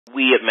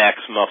We at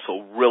Max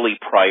Muscle really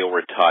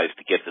prioritized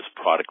to get this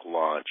product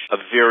launched. A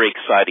very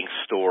exciting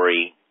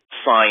story.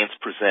 Science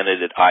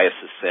presented at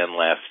ISSN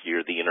last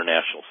year, the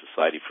International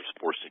Society for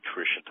Sports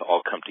Nutrition, to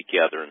all come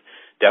together, and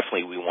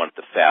definitely we wanted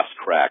the fast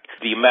track.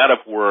 The amount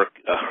of work,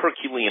 a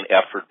Herculean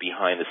effort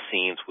behind the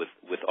scenes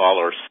with all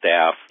our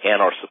staff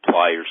and our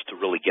suppliers to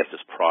really get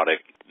this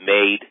product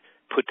made,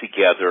 put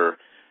together,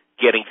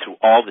 getting through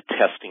all the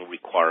testing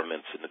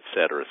requirements and et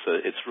cetera. So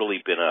it's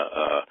really been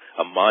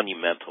a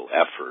monumental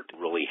effort.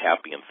 Really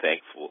happy and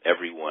thankful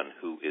everyone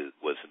who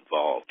was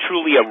involved.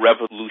 Truly a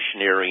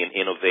revolutionary and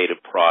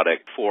innovative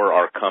product for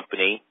our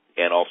company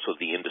and also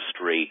the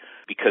industry,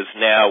 because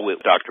now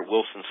with Dr.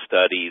 Wilson's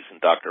studies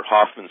and Dr.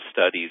 Hoffman's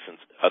studies and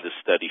other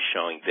studies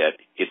showing that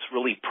it's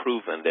really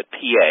proven that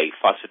PA,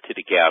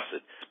 phosphatidic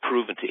acid, is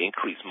proven to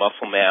increase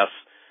muscle mass,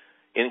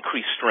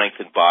 increased strength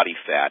and body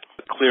fat.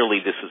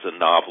 Clearly, this is a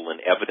novel and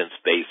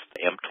evidence-based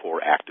mTOR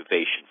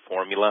activation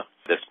formula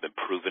that's been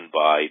proven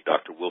by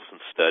Dr.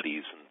 Wilson's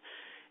studies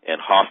and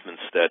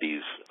Hoffman's studies.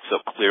 So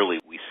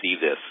clearly, we see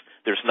this.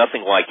 There's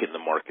nothing like it in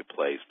the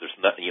marketplace. There's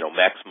nothing,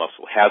 Max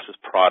Muscle has this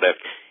product.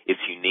 It's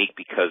unique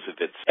because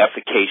of its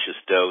efficacious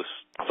dose,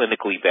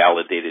 clinically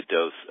validated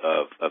dose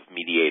of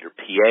Mediator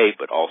PA,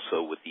 but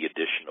also with the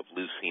addition of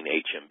leucine,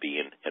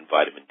 HMB, and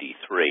vitamin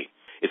D3.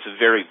 It's a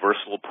very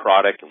versatile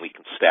product, and we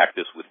can stack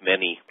this with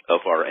many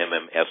of our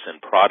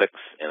MMSN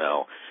products, and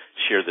I'll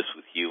share this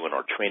with you in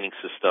our training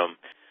system.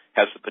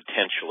 Has the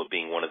potential of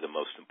being one of the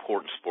most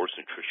important sports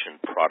nutrition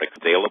products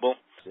available.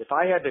 If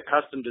I had to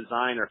custom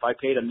design, or if I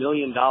paid $1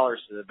 million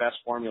to the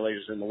best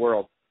formulators in the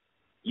world,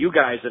 you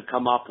guys have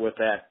come up with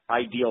that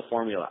ideal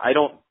formula.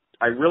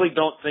 I really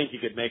don't think you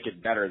could make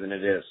it better than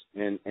it is.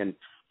 And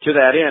to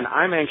that end,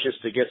 I'm anxious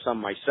to get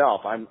some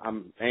myself.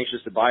 I'm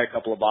anxious to buy a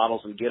couple of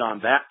bottles and get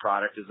on that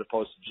product as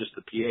opposed to just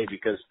the PA,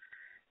 because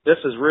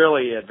this is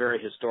really a very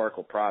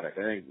historical product.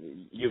 I think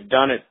you've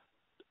done it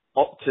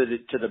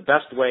to the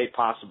best way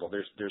possible.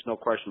 There's no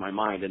question in my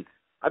mind. And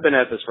I've been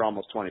at this for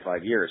almost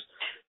 25 years.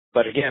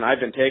 But again, I've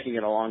been taking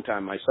it a long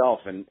time myself,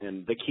 and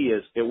the key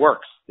is it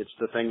works. It's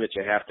the thing that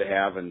you have to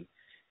have, and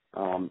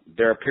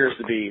there appears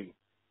to be,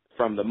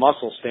 from the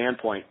muscle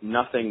standpoint,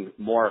 nothing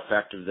more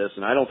effective than this,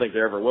 and I don't think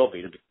there ever will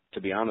be, to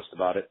be honest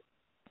about it.